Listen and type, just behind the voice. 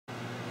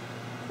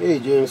Hey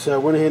James, I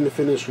went ahead and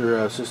finished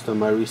your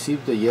system. I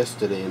received it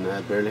yesterday and I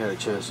barely had a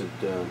chance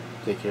to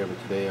take care of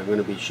it today. I'm going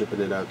to be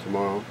shipping it out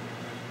tomorrow,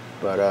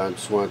 but I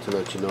just wanted to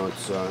let you know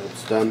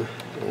it's done.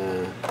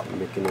 I'm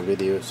making a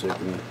video so you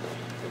can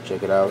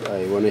check it out.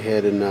 I went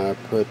ahead and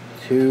put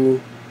 2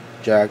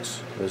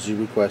 jacks as you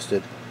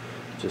requested,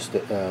 just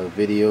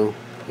video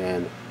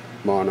and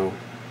mono.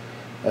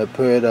 I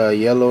put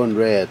yellow and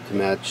red to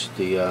match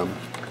the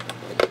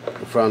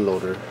front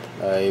loader.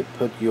 I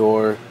put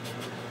your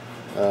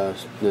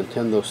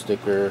Nintendo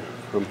sticker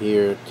from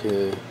here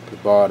to the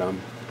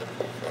bottom,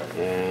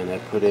 and I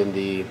put in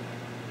the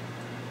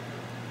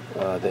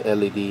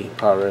LED,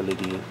 power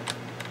LED.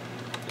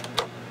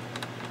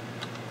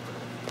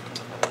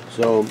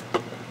 So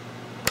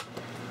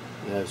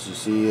as you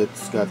see,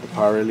 it's got the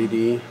power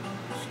LED,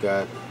 it's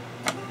got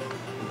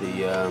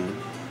the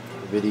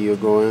video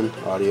going,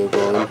 audio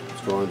going,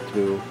 it's going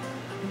through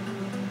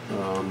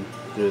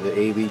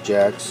the AV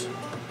jacks,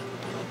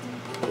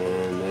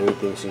 and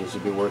everything seems to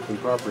be working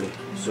properly.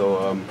 So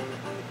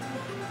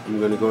I'm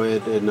going to go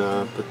ahead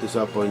and put this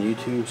up on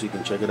YouTube so you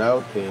can check it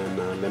out,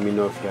 and let me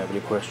know if you have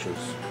any questions.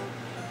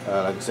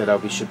 Like I said, I'll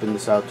be shipping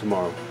this out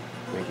tomorrow.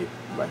 Thank you.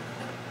 Bye.